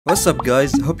What's up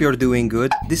guys, hope you're doing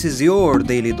good. This is your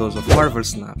daily dose of Marvel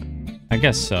Snap. I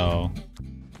guess so.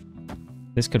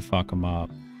 This could fuck him up.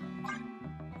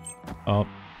 Oh.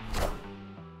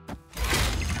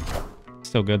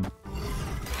 Still good.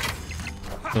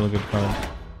 Still a good card.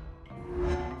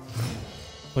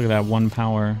 Look at that one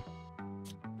power.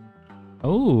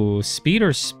 Oh, speed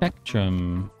or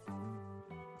spectrum?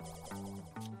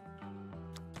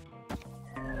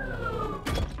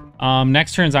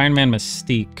 Next turn's Iron Man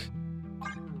Mystique.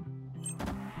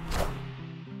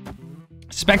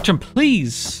 Spectrum,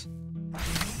 please!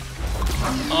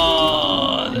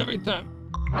 Oh, every time.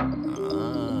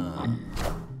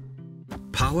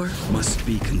 Power must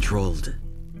be controlled.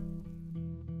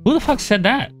 Who the fuck said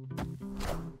that?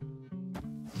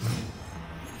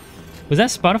 Was that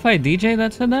Spotify DJ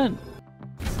that said that?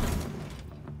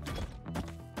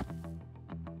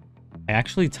 I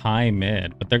actually tie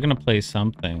mid, but they're gonna play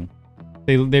something.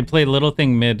 They play little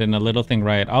thing mid and a little thing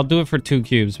right. I'll do it for 2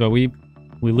 cubes, but we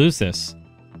lose this.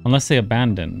 Unless they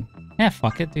abandon. Yeah,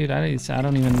 fuck it, dude. I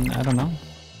don't know.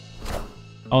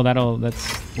 Oh,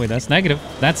 wait, that's negative.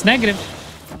 That's negative.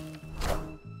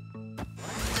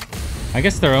 I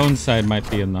guess their own side might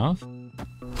be enough.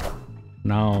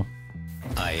 No.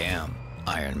 I am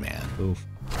Iron Man. Oof.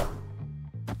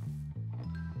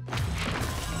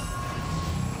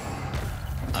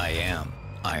 I am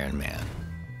Iron Man.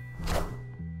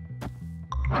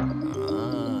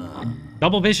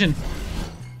 Double vision.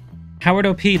 Howard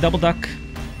OP, double duck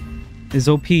is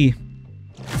OP.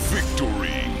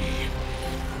 Victory.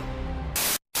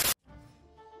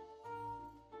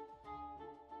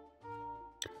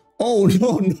 Oh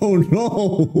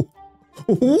no.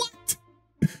 What?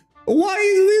 Why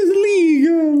is this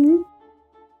legal?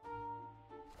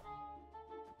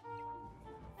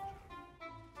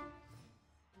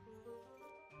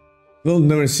 We'll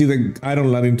never see the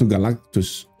Iron Lad into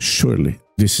Galactus. Surely,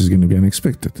 this is going to be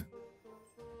unexpected.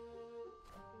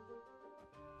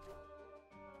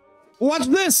 Watch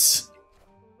this!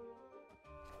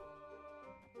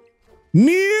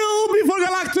 Kneel before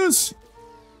Galactus!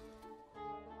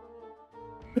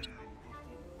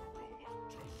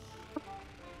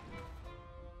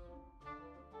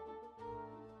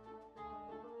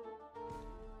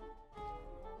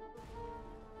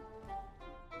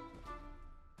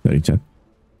 Sorry, chat.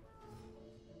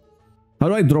 How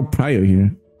do I drop prior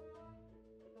here?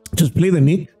 Just play the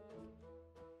Nick.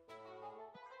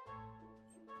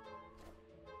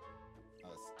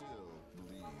 I still believe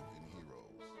in heroes.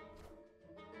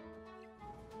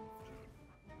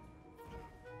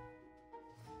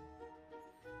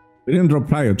 We didn't drop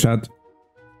prior, chat.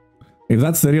 If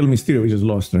that's the real Mysterio, we just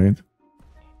lost, right?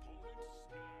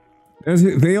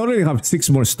 They already have 6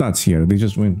 more stats here. They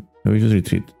just win. So we just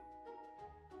retreat.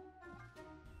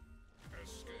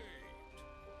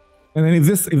 And then if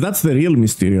that's the real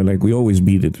Mysterio, like we always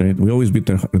beat it, right? We always beat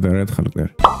the Red Hulk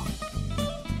there.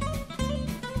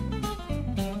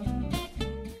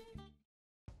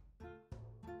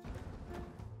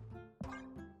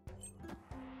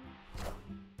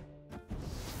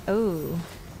 Oh.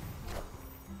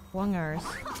 Wongers.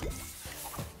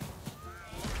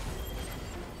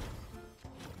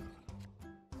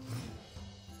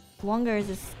 Wongers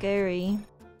is scary.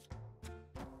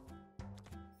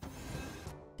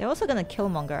 They're also gonna kill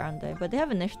Monger, aren't they? But they have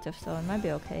initiative, so it might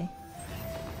be okay.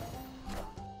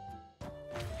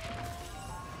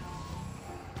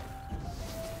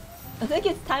 I think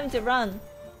it's time to run.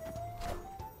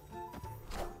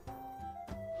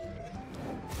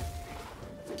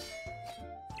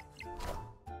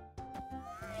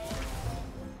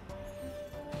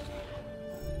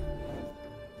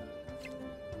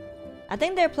 I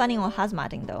think they're planning on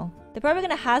hazmating though. They're probably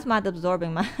gonna hazmat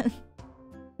absorbing man.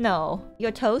 No,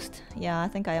 you're toast? Yeah, I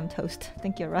think I am toast. I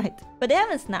think you're right. But they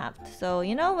haven't snapped, so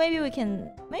you know, maybe we can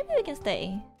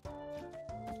stay.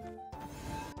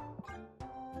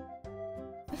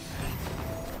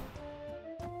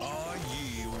 Are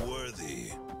ye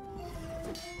worthy?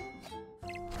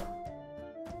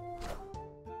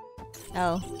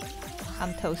 Oh,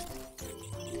 I'm toast.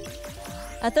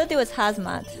 I thought it was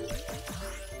hazmat.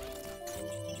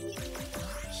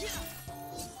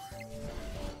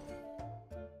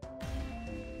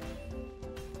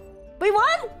 We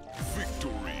won!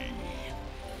 Victory.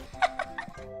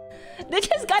 They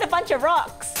just got a bunch of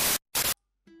rocks.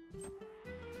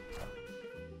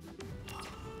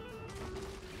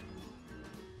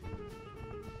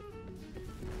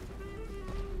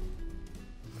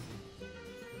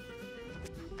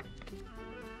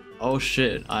 Oh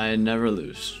shit, I never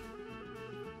lose.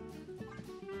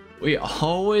 We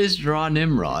always draw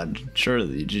Nimrod.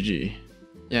 Surely, GG.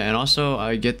 Yeah, and also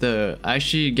I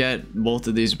actually get both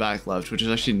of these back left, which is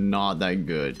actually not that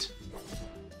good.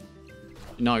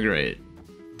 Not great.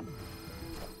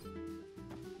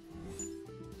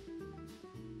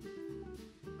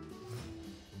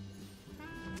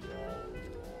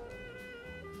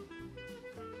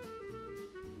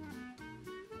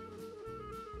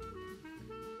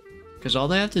 Because all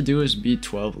they have to do is be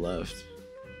 12 left.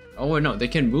 Oh wait, no, they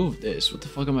can move this. What the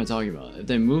fuck am I talking about? If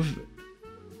they move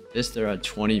this, they're at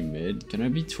 20 mid. Can I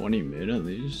be 20 mid at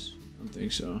least? I don't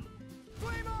think so.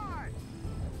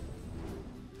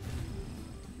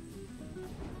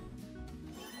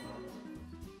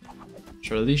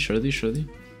 Surely.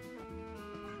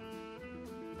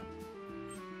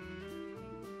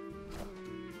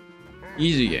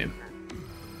 Easy game.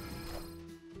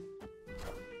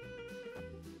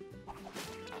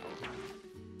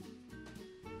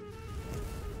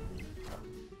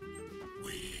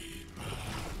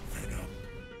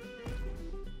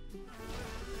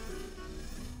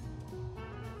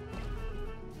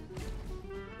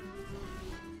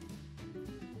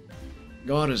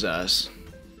 Got his ass.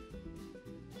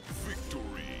 Victory.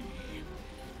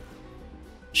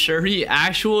 Shuri,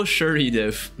 actual Shuri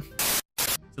diff.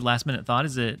 The last minute thought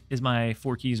is my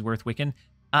 4 keys worth Wiccan?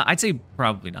 I'd say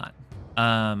probably not.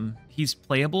 He's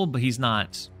playable, but he's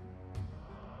not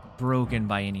broken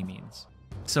by any means.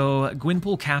 So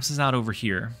Gwynpool caps us out over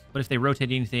here, but if they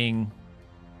rotate anything,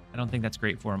 I don't think that's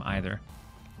great for him either.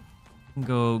 We can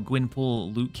go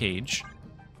Gwynpool Luke Cage.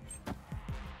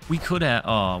 We could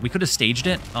have staged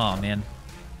it. Oh man,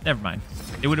 never mind.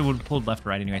 It would have pulled left or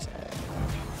right anyways.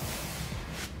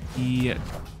 The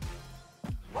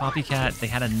Copycat, they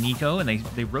had a Nico and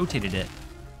they rotated it.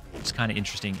 It's kind of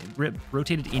interesting. It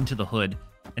rotated into the hood,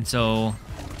 and so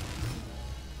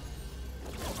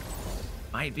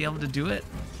might be able to do it.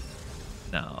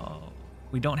 No,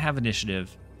 we don't have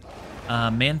initiative.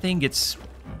 Man-Thing gets,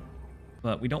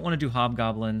 but we don't want to do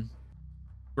Hobgoblin.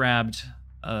 Grabbed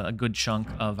a good chunk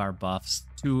of our buffs.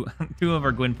 Two of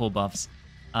our Gwynpool buffs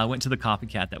went to the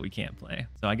Copycat that we can't play.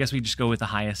 So I guess we just go with the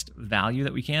highest value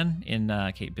that we can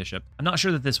in Kate Bishop. I'm not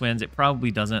sure that this wins. It probably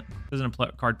doesn't. Doesn't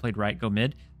a card played right go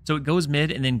mid? So it goes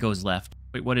mid and then goes left.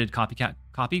 Wait, what did Copycat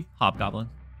copy? Hobgoblin.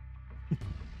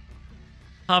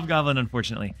 Hobgoblin,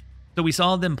 unfortunately. So we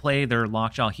saw them play their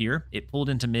Lockjaw here. It pulled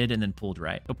into mid and then pulled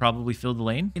right. They'll probably fill the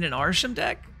lane. In an Arsham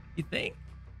deck, you think?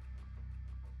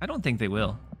 I don't think they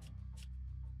will.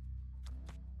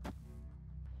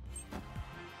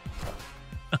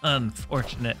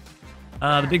 Unfortunate.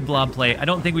 The big blob play, I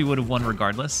don't think we would have won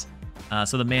regardless.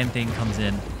 So the Man-Thing comes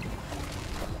in.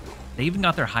 They even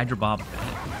got their Hydra Bob.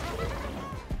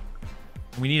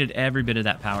 We needed every bit of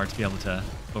that power to be able to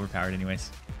overpower it anyways.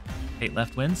 Kate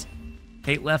left wins.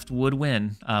 Kate left would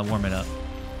win, warm it up.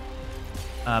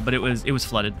 But it was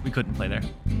flooded. We couldn't play there.